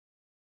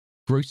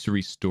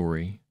Grocery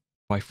Story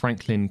by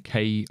Franklin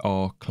K.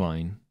 R.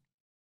 Klein.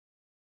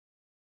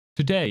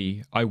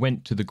 Today I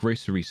went to the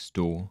grocery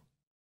store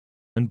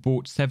and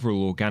bought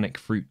several organic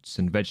fruits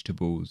and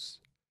vegetables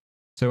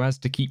so as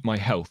to keep my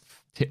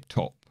health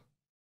tip-top.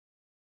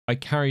 I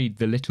carried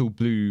the little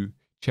blue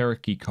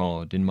Cherokee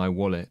card in my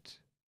wallet.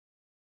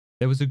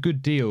 There was a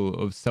good deal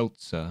of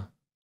seltzer.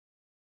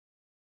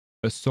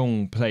 A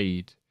song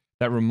played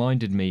that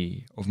reminded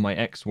me of my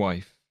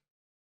ex-wife.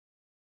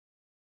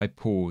 I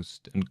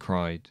paused and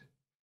cried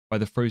by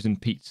the frozen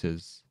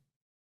pizzas,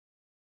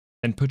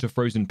 then put a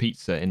frozen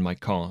pizza in my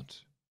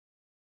cart.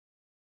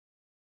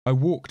 I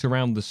walked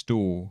around the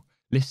store,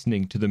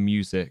 listening to the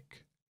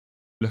music,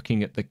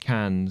 looking at the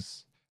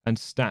cans and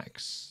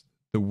stacks,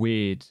 the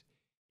weird,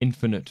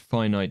 infinite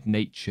finite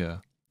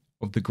nature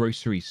of the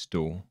grocery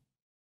store.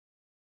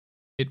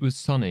 It was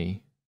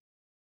sunny,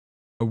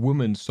 a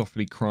woman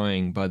softly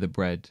crying by the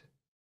bread.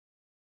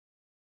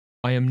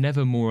 I am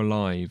never more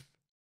alive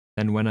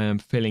than when I am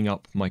filling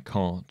up my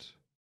cart.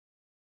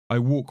 I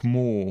walk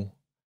more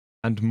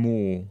and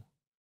more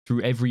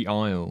through every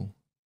aisle.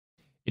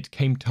 It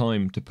came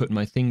time to put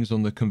my things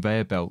on the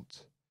conveyor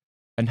belt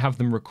and have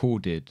them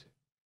recorded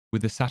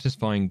with a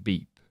satisfying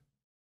beep.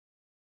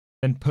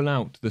 Then pull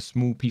out the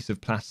small piece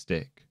of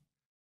plastic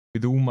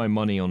with all my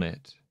money on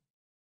it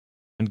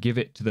and give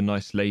it to the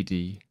nice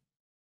lady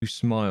who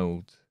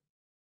smiled,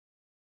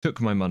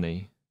 took my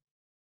money.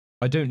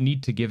 I don't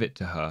need to give it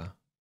to her.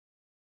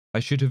 I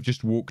should have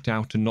just walked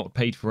out and not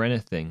paid for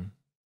anything.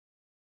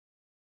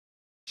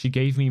 She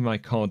gave me my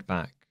card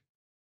back,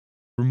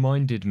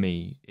 reminded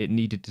me it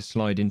needed to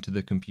slide into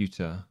the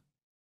computer,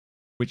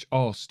 which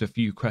asked a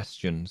few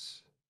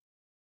questions.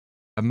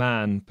 A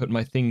man put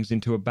my things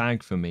into a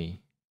bag for me.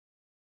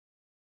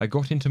 I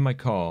got into my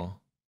car,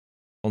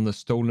 on the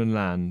stolen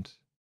land,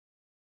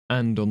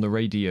 and on the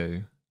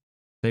radio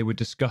they were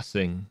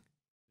discussing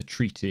the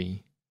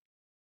Treaty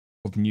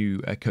of New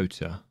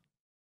Echota.